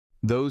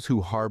Those who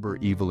harbor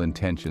evil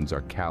intentions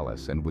are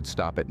callous and would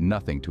stop at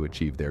nothing to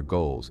achieve their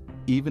goals,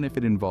 even if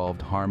it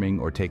involved harming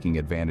or taking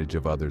advantage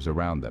of others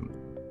around them.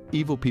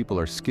 Evil people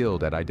are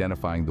skilled at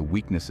identifying the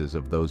weaknesses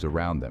of those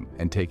around them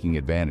and taking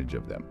advantage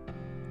of them.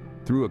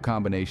 Through a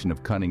combination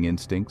of cunning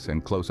instincts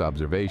and close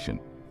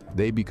observation,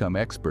 they become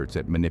experts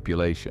at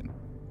manipulation.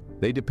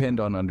 They depend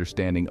on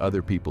understanding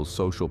other people's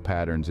social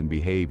patterns and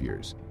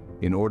behaviors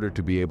in order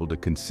to be able to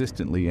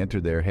consistently enter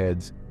their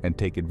heads and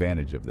take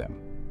advantage of them.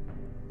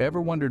 Ever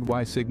wondered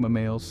why Sigma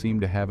males seem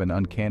to have an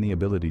uncanny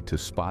ability to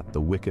spot the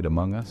wicked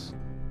among us?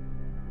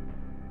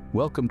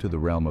 Welcome to the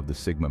realm of the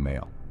Sigma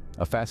male,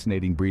 a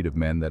fascinating breed of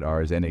men that are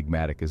as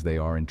enigmatic as they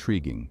are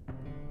intriguing.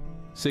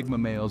 Sigma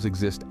males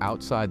exist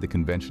outside the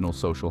conventional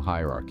social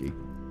hierarchy,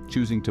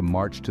 choosing to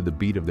march to the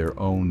beat of their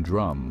own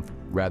drum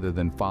rather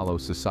than follow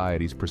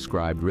society's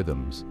prescribed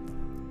rhythms.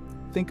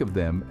 Think of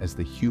them as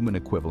the human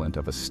equivalent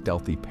of a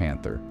stealthy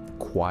panther,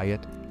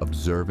 quiet,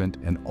 observant,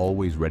 and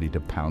always ready to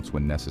pounce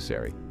when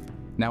necessary.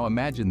 Now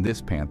imagine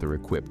this panther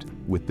equipped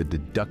with the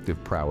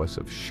deductive prowess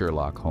of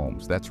Sherlock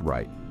Holmes. That's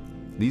right.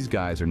 These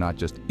guys are not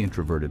just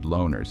introverted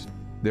loners.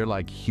 They're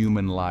like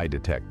human lie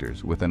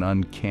detectors with an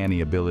uncanny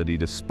ability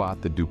to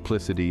spot the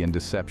duplicity and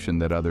deception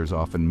that others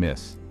often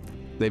miss.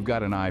 They've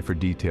got an eye for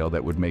detail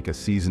that would make a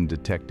seasoned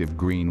detective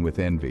green with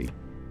envy.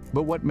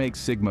 But what makes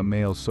Sigma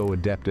males so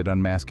adept at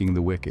unmasking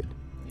the wicked?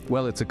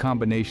 Well, it's a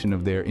combination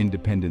of their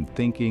independent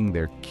thinking,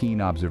 their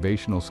keen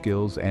observational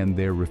skills, and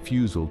their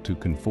refusal to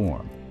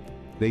conform.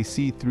 They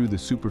see through the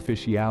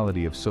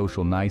superficiality of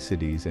social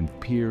niceties and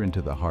peer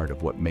into the heart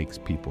of what makes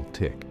people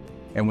tick.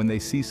 And when they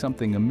see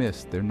something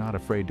amiss, they're not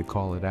afraid to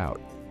call it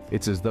out.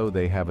 It's as though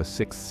they have a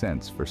sixth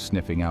sense for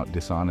sniffing out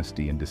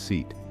dishonesty and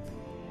deceit.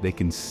 They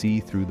can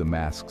see through the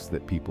masks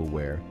that people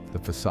wear, the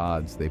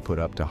facades they put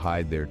up to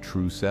hide their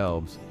true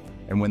selves.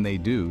 And when they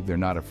do, they're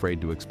not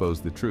afraid to expose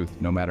the truth,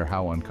 no matter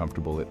how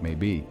uncomfortable it may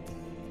be.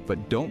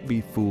 But don't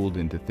be fooled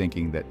into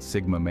thinking that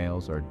Sigma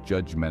males are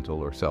judgmental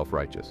or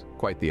self-righteous.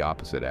 Quite the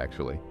opposite,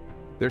 actually.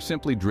 They're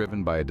simply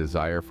driven by a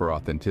desire for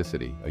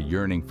authenticity, a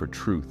yearning for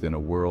truth in a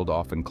world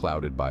often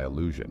clouded by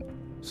illusion.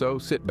 So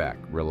sit back,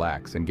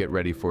 relax, and get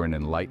ready for an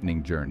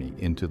enlightening journey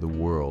into the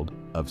world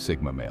of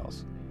Sigma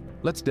males.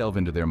 Let's delve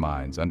into their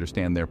minds,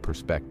 understand their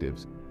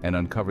perspectives, and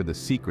uncover the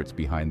secrets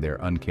behind their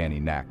uncanny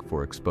knack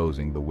for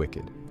exposing the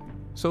wicked.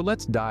 So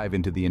let's dive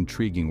into the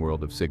intriguing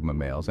world of Sigma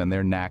males and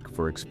their knack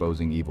for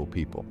exposing evil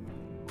people.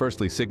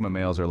 Firstly, Sigma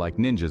males are like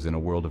ninjas in a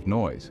world of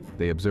noise.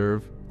 They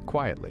observe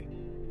quietly.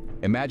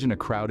 Imagine a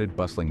crowded,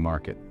 bustling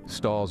market.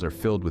 Stalls are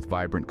filled with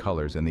vibrant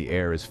colors and the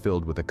air is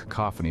filled with a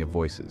cacophony of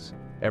voices.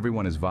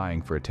 Everyone is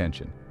vying for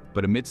attention.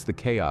 But amidst the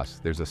chaos,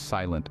 there's a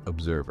silent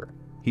observer.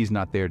 He's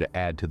not there to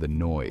add to the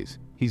noise.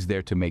 He's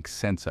there to make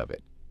sense of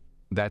it.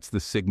 That's the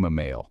Sigma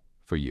male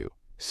for you.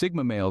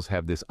 Sigma males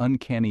have this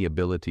uncanny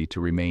ability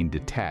to remain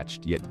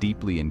detached yet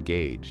deeply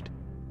engaged.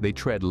 They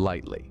tread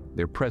lightly,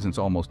 their presence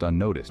almost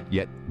unnoticed,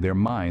 yet their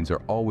minds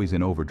are always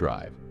in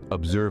overdrive,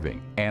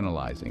 observing,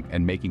 analyzing,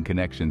 and making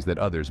connections that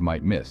others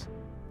might miss.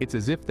 It's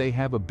as if they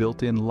have a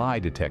built-in lie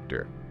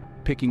detector,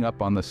 picking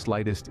up on the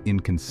slightest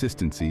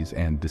inconsistencies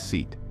and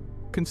deceit.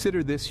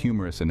 Consider this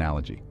humorous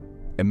analogy.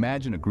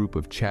 Imagine a group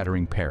of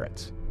chattering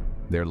parrots.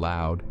 They're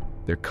loud,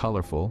 they're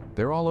colorful,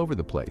 they're all over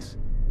the place.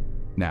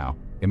 Now,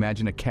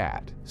 imagine a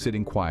cat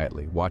sitting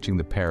quietly, watching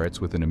the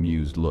parrots with an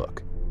amused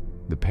look.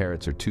 The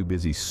parrots are too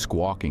busy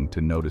squawking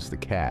to notice the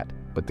cat,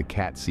 but the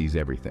cat sees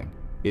everything.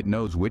 It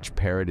knows which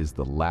parrot is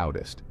the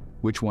loudest,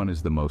 which one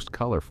is the most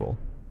colorful,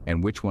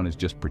 and which one is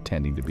just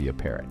pretending to be a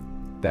parrot.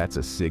 That's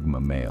a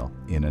Sigma male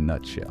in a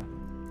nutshell.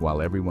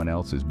 While everyone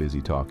else is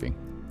busy talking,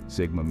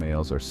 Sigma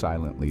males are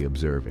silently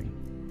observing.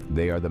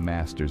 They are the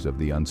masters of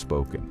the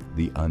unspoken,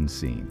 the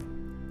unseen.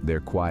 Their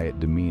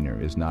quiet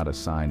demeanor is not a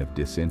sign of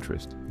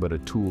disinterest, but a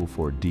tool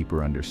for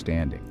deeper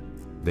understanding.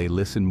 They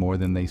listen more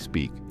than they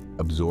speak,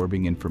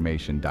 absorbing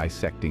information,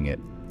 dissecting it,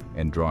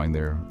 and drawing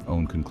their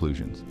own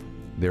conclusions.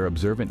 Their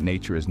observant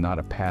nature is not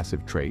a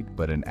passive trait,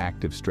 but an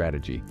active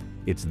strategy.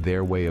 It's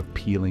their way of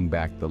peeling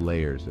back the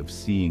layers, of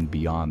seeing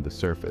beyond the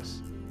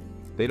surface.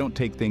 They don't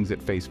take things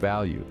at face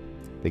value.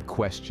 They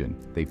question,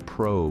 they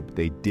probe,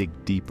 they dig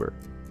deeper.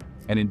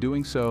 And in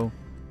doing so,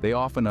 they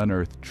often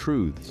unearth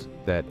truths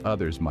that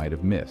others might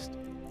have missed.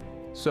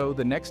 So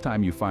the next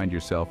time you find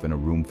yourself in a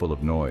room full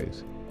of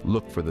noise,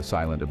 look for the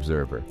silent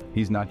observer.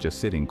 He's not just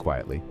sitting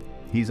quietly.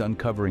 He's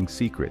uncovering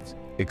secrets,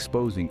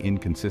 exposing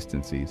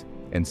inconsistencies,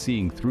 and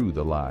seeing through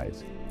the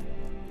lies.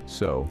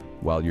 So,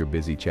 while you're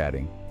busy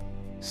chatting,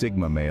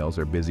 Sigma males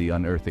are busy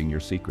unearthing your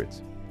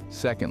secrets.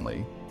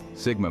 Secondly,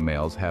 Sigma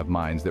males have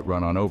minds that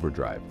run on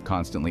overdrive,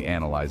 constantly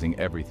analyzing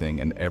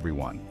everything and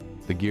everyone.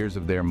 The gears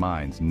of their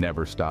minds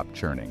never stop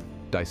churning,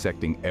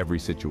 dissecting every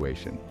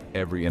situation,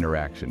 every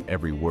interaction,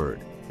 every word.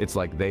 It's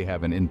like they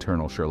have an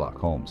internal Sherlock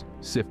Holmes,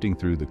 sifting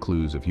through the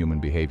clues of human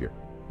behavior.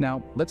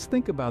 Now, let's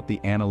think about the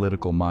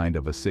analytical mind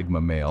of a Sigma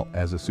male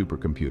as a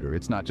supercomputer.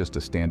 It's not just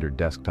a standard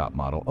desktop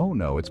model. Oh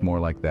no, it's more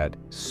like that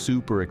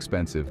super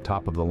expensive,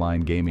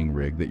 top-of-the-line gaming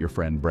rig that your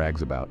friend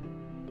brags about.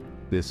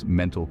 This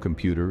mental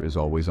computer is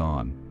always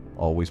on,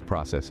 always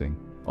processing,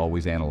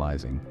 always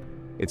analyzing.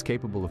 It's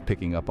capable of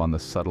picking up on the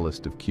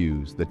subtlest of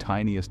cues, the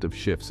tiniest of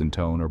shifts in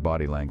tone or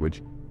body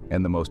language,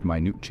 and the most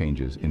minute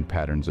changes in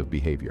patterns of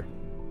behavior.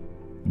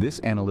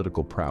 This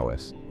analytical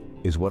prowess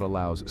is what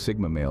allows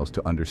Sigma males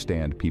to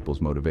understand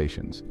people's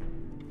motivations.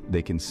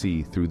 They can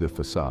see through the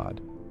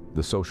facade,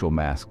 the social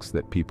masks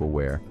that people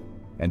wear,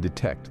 and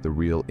detect the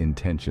real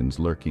intentions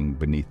lurking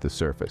beneath the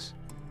surface.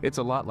 It's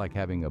a lot like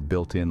having a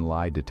built-in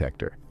lie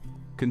detector.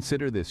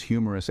 Consider this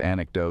humorous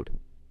anecdote.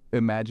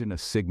 Imagine a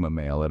Sigma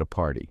male at a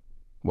party.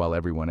 While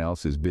everyone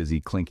else is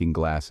busy clinking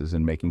glasses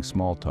and making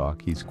small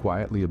talk, he's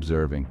quietly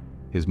observing,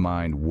 his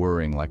mind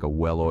whirring like a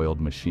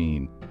well-oiled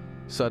machine.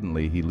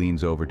 Suddenly, he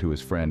leans over to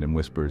his friend and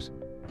whispers,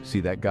 "See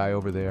that guy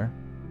over there?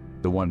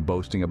 The one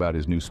boasting about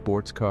his new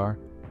sports car?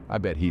 I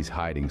bet he's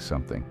hiding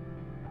something."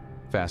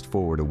 Fast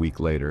forward a week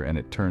later, and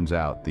it turns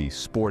out the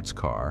sports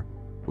car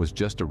was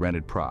just a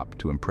rented prop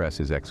to impress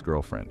his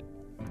ex-girlfriend.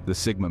 The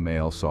Sigma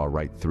male saw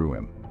right through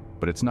him.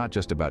 But it's not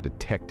just about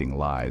detecting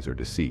lies or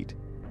deceit.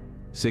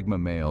 Sigma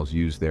males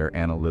use their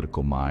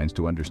analytical minds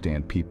to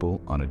understand people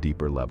on a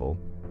deeper level,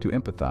 to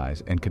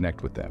empathize and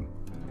connect with them.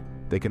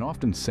 They can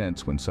often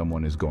sense when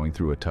someone is going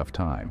through a tough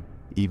time,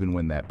 even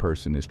when that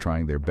person is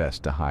trying their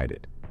best to hide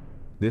it.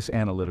 This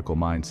analytical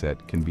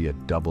mindset can be a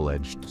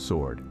double-edged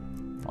sword.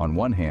 On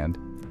one hand,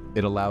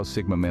 it allows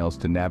Sigma males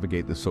to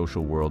navigate the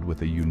social world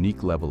with a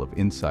unique level of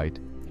insight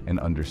and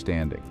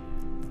understanding.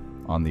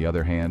 On the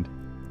other hand,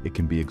 it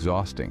can be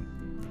exhausting,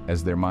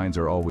 as their minds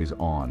are always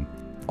on,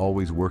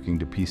 always working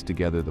to piece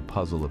together the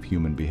puzzle of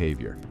human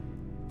behavior.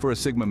 For a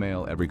Sigma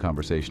male, every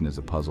conversation is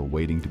a puzzle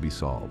waiting to be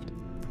solved.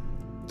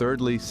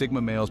 Thirdly,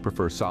 Sigma males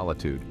prefer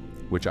solitude,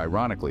 which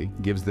ironically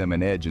gives them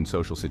an edge in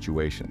social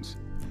situations.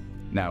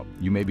 Now,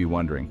 you may be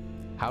wondering,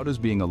 how does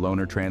being a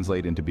loner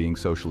translate into being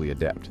socially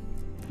adept?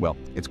 Well,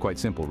 it's quite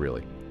simple,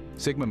 really.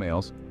 Sigma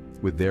males,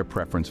 with their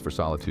preference for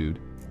solitude,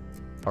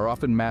 are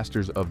often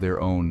masters of their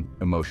own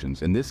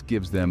emotions, and this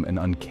gives them an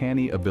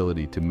uncanny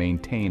ability to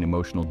maintain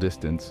emotional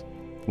distance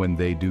when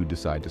they do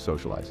decide to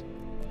socialize.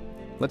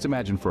 Let's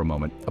imagine for a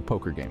moment a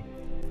poker game.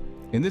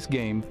 In this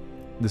game,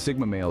 the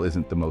Sigma male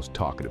isn't the most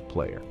talkative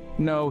player.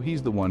 No,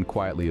 he's the one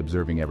quietly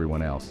observing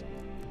everyone else,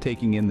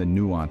 taking in the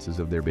nuances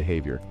of their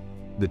behavior,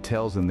 the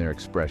tells in their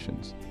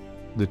expressions,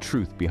 the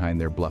truth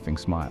behind their bluffing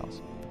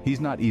smiles.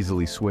 He's not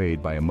easily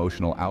swayed by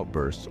emotional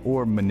outbursts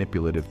or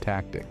manipulative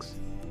tactics.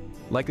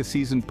 Like a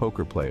seasoned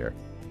poker player,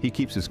 he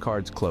keeps his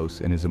cards close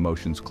and his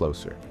emotions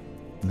closer.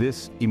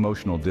 This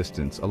emotional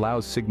distance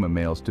allows Sigma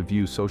males to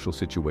view social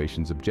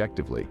situations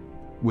objectively,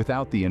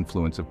 without the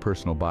influence of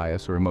personal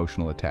bias or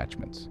emotional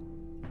attachments.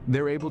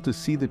 They're able to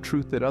see the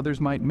truth that others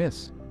might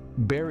miss,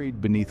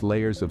 buried beneath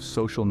layers of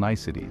social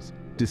niceties,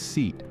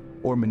 deceit,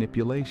 or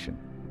manipulation.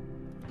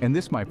 And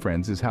this, my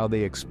friends, is how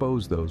they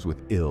expose those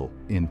with ill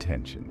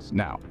intentions.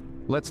 Now,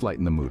 let's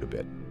lighten the mood a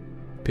bit.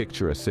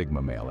 Picture a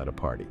Sigma male at a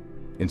party.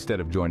 Instead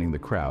of joining the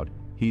crowd,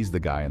 he's the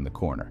guy in the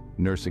corner,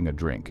 nursing a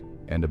drink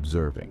and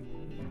observing.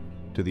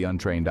 To the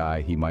untrained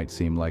eye, he might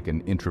seem like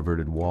an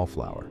introverted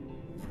wallflower.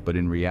 But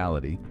in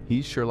reality,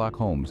 he's Sherlock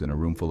Holmes in a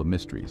room full of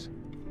mysteries,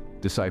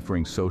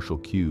 deciphering social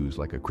cues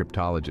like a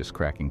cryptologist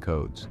cracking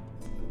codes.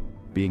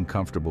 Being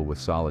comfortable with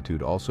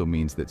solitude also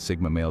means that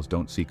Sigma males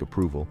don't seek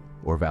approval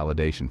or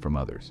validation from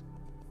others.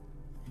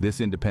 This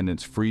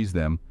independence frees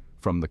them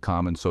from the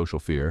common social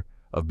fear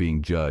of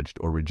being judged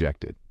or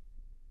rejected.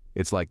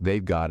 It's like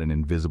they've got an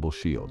invisible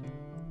shield,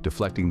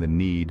 deflecting the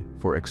need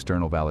for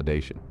external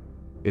validation.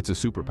 It's a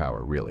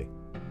superpower, really.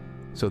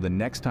 So the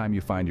next time you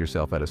find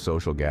yourself at a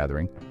social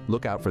gathering,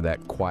 look out for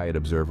that quiet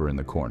observer in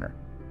the corner.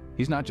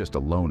 He's not just a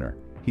loner,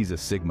 he's a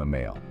Sigma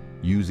male,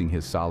 using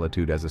his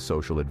solitude as a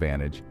social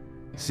advantage,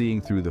 seeing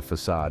through the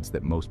facades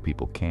that most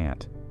people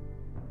can't.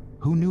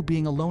 Who knew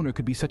being a loner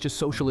could be such a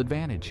social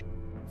advantage?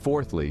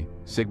 Fourthly,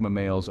 Sigma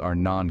males are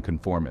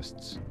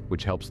non-conformists,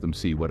 which helps them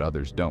see what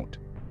others don't.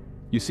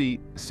 You see,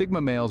 Sigma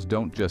males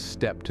don't just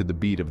step to the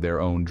beat of their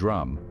own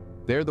drum.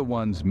 They're the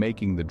ones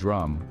making the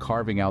drum,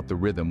 carving out the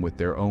rhythm with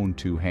their own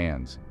two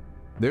hands.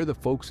 They're the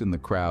folks in the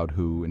crowd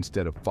who,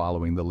 instead of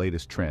following the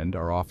latest trend,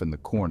 are off in the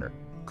corner,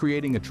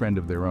 creating a trend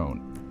of their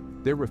own.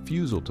 Their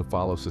refusal to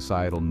follow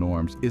societal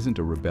norms isn't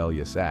a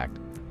rebellious act,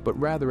 but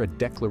rather a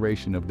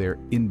declaration of their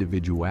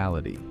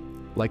individuality.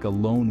 Like a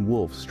lone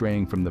wolf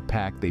straying from the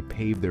pack, they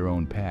pave their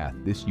own path.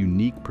 This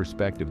unique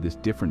perspective, this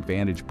different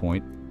vantage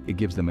point, it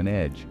gives them an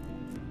edge.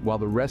 While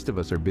the rest of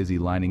us are busy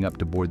lining up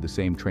to board the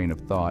same train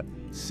of thought,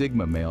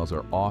 Sigma males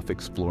are off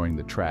exploring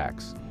the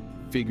tracks,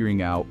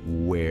 figuring out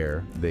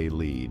where they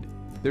lead.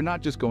 They're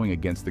not just going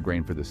against the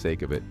grain for the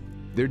sake of it.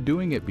 They're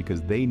doing it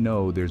because they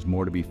know there's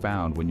more to be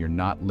found when you're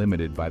not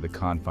limited by the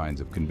confines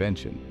of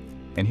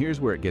convention. And here's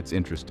where it gets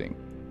interesting.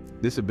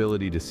 This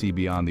ability to see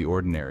beyond the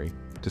ordinary,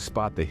 to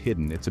spot the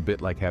hidden, it's a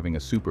bit like having a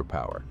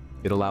superpower.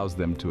 It allows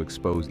them to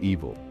expose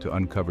evil, to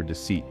uncover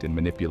deceit and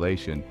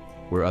manipulation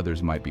where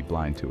others might be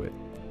blind to it.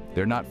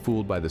 They're not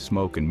fooled by the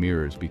smoke and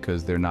mirrors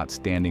because they're not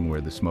standing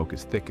where the smoke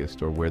is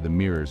thickest or where the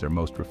mirrors are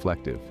most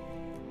reflective.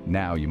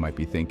 Now you might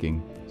be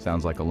thinking,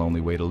 sounds like a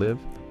lonely way to live?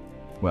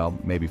 Well,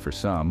 maybe for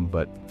some,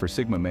 but for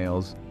Sigma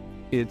males,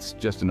 it's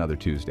just another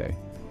Tuesday.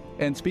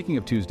 And speaking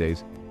of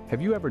Tuesdays,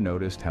 have you ever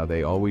noticed how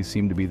they always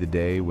seem to be the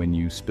day when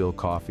you spill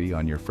coffee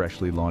on your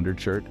freshly laundered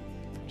shirt?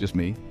 Just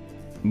me?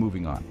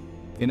 Moving on.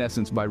 In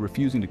essence, by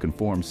refusing to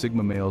conform,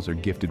 Sigma males are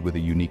gifted with a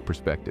unique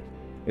perspective.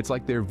 It's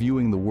like they're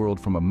viewing the world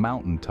from a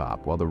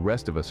mountaintop while the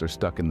rest of us are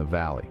stuck in the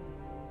valley.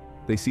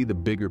 They see the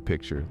bigger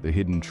picture, the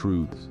hidden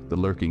truths, the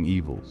lurking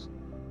evils.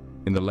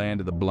 In the land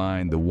of the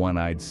blind, the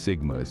one-eyed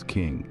Sigma is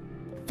king.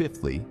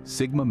 Fifthly,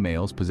 Sigma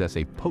males possess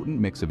a potent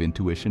mix of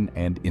intuition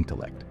and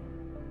intellect.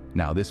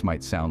 Now, this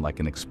might sound like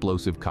an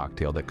explosive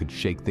cocktail that could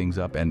shake things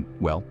up and,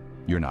 well,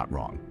 you're not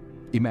wrong.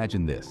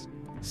 Imagine this.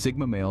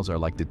 Sigma males are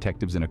like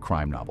detectives in a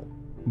crime novel.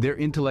 Their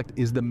intellect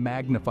is the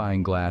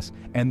magnifying glass,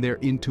 and their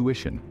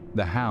intuition,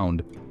 the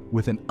hound,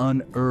 with an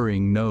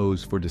unerring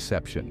nose for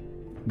deception.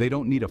 They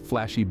don't need a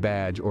flashy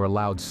badge or a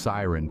loud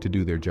siren to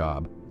do their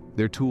job.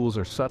 Their tools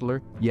are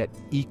subtler, yet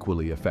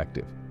equally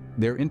effective.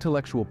 Their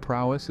intellectual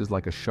prowess is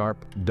like a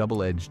sharp,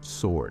 double-edged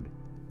sword.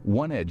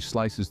 One edge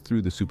slices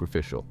through the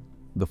superficial,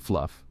 the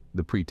fluff,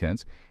 the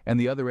pretense, and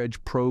the other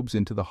edge probes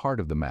into the heart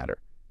of the matter,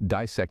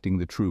 dissecting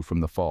the true from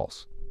the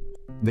false.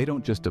 They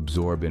don't just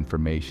absorb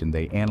information,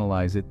 they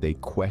analyze it, they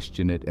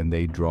question it, and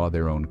they draw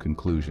their own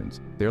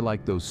conclusions. They're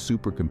like those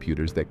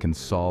supercomputers that can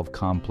solve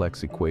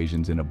complex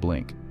equations in a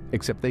blink,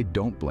 except they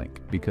don't blink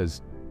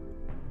because,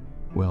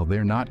 well,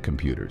 they're not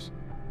computers.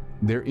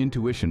 Their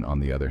intuition, on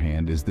the other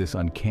hand, is this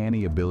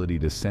uncanny ability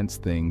to sense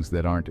things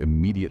that aren't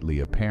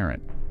immediately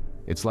apparent.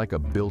 It's like a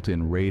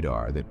built-in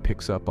radar that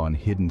picks up on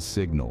hidden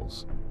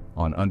signals,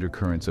 on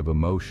undercurrents of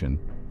emotion,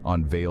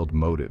 on veiled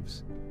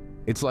motives.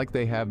 It's like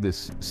they have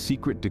this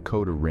secret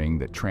decoder ring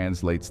that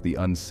translates the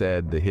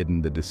unsaid, the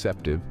hidden, the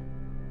deceptive,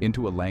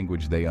 into a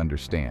language they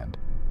understand.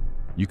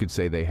 You could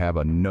say they have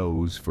a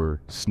nose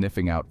for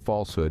sniffing out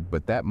falsehood,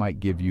 but that might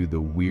give you the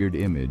weird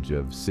image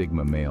of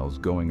Sigma males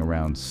going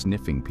around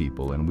sniffing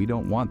people, and we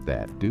don't want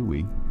that, do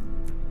we?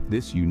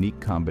 This unique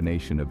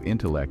combination of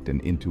intellect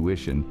and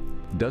intuition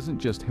doesn't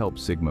just help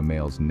Sigma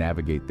males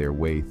navigate their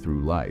way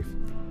through life,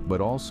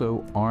 but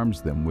also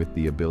arms them with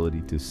the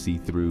ability to see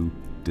through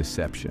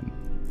deception.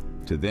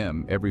 To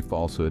them, every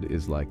falsehood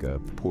is like a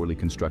poorly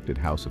constructed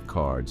house of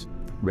cards,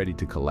 ready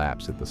to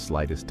collapse at the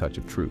slightest touch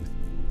of truth.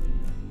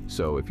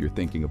 So if you're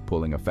thinking of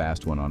pulling a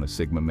fast one on a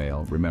Sigma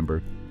male,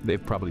 remember,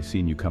 they've probably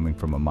seen you coming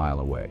from a mile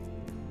away.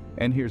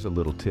 And here's a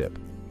little tip.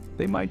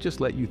 They might just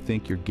let you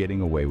think you're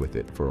getting away with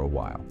it for a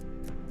while.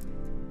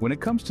 When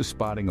it comes to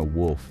spotting a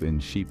wolf in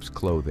sheep's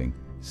clothing,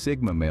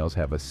 Sigma males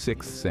have a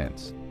sixth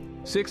sense.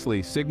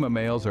 Sixthly, Sigma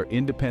males are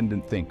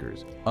independent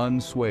thinkers,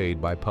 unswayed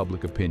by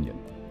public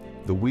opinion.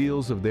 The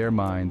wheels of their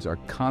minds are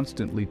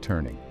constantly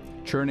turning,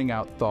 churning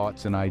out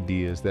thoughts and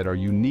ideas that are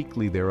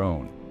uniquely their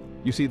own.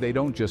 You see, they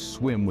don't just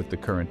swim with the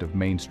current of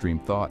mainstream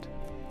thought.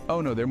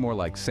 Oh no, they're more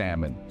like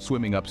salmon,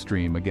 swimming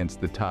upstream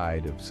against the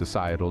tide of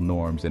societal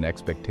norms and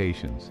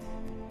expectations.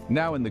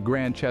 Now in the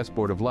grand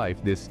chessboard of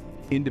life, this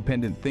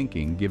independent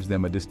thinking gives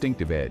them a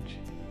distinctive edge.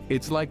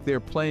 It's like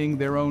they're playing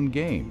their own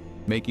game,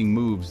 making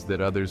moves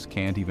that others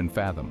can't even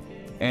fathom.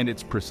 And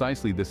it's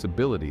precisely this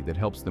ability that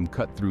helps them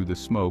cut through the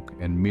smoke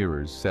and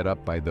mirrors set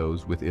up by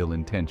those with ill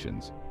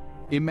intentions.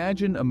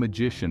 Imagine a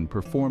magician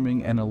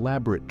performing an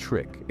elaborate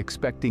trick,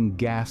 expecting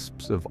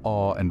gasps of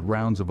awe and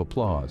rounds of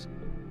applause.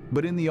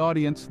 But in the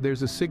audience,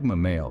 there's a Sigma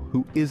male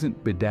who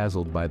isn't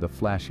bedazzled by the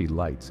flashy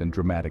lights and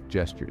dramatic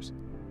gestures.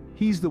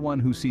 He's the one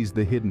who sees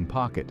the hidden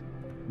pocket,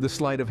 the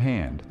sleight of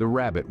hand, the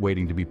rabbit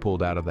waiting to be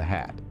pulled out of the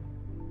hat.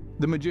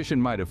 The magician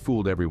might have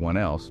fooled everyone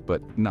else,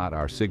 but not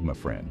our Sigma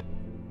friend.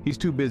 He's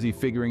too busy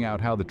figuring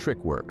out how the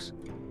trick works,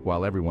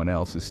 while everyone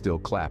else is still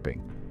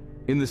clapping.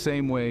 In the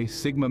same way,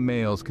 Sigma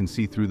males can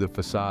see through the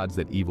facades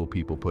that evil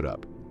people put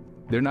up.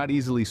 They're not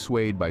easily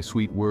swayed by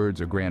sweet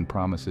words or grand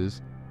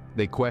promises.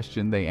 They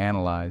question, they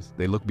analyze,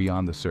 they look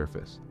beyond the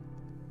surface.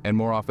 And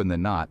more often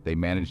than not, they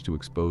manage to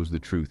expose the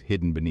truth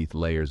hidden beneath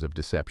layers of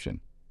deception.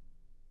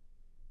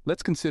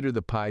 Let's consider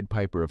the Pied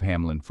Piper of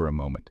Hamelin for a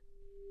moment.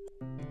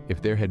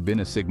 If there had been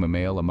a Sigma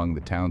male among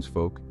the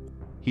townsfolk,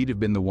 he'd have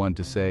been the one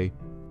to say,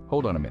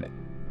 "Hold on a minute.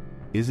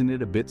 Isn't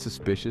it a bit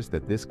suspicious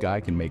that this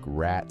guy can make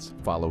rats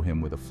follow him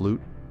with a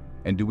flute?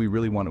 And do we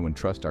really want to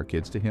entrust our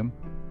kids to him?"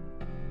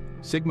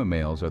 Sigma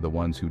males are the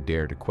ones who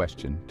dare to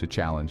question, to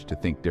challenge, to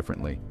think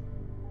differently.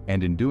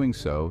 And in doing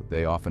so,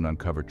 they often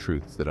uncover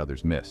truths that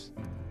others miss.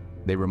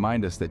 They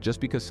remind us that just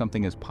because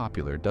something is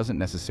popular doesn't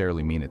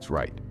necessarily mean it's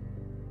right.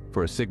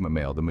 For a Sigma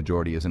male, the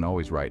majority isn't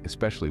always right,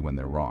 especially when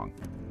they're wrong.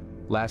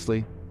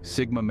 Lastly,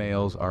 Sigma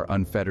males are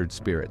unfettered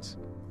spirits,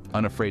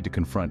 unafraid to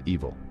confront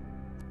evil.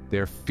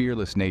 Their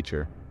fearless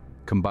nature,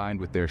 combined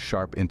with their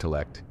sharp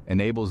intellect,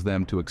 enables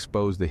them to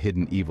expose the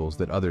hidden evils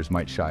that others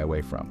might shy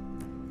away from.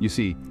 You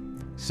see,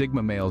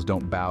 Sigma males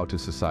don't bow to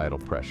societal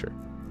pressure.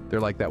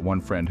 They're like that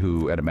one friend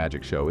who, at a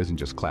magic show, isn't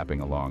just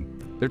clapping along.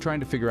 They're trying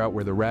to figure out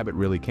where the rabbit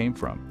really came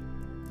from.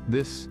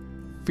 This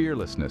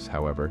fearlessness,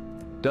 however,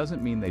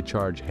 doesn't mean they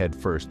charge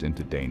headfirst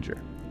into danger.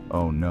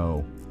 Oh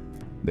no.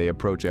 They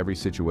approach every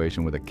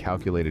situation with a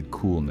calculated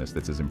coolness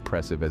that's as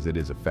impressive as it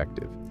is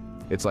effective.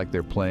 It's like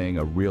they're playing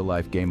a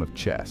real-life game of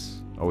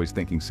chess, always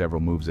thinking several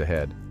moves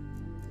ahead.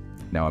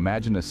 Now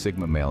imagine a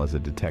Sigma male as a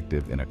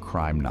detective in a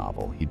crime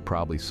novel. He'd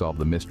probably solve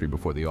the mystery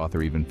before the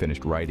author even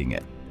finished writing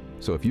it.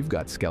 So if you've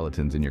got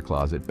skeletons in your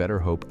closet, better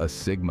hope a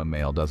Sigma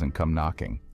male doesn't come knocking.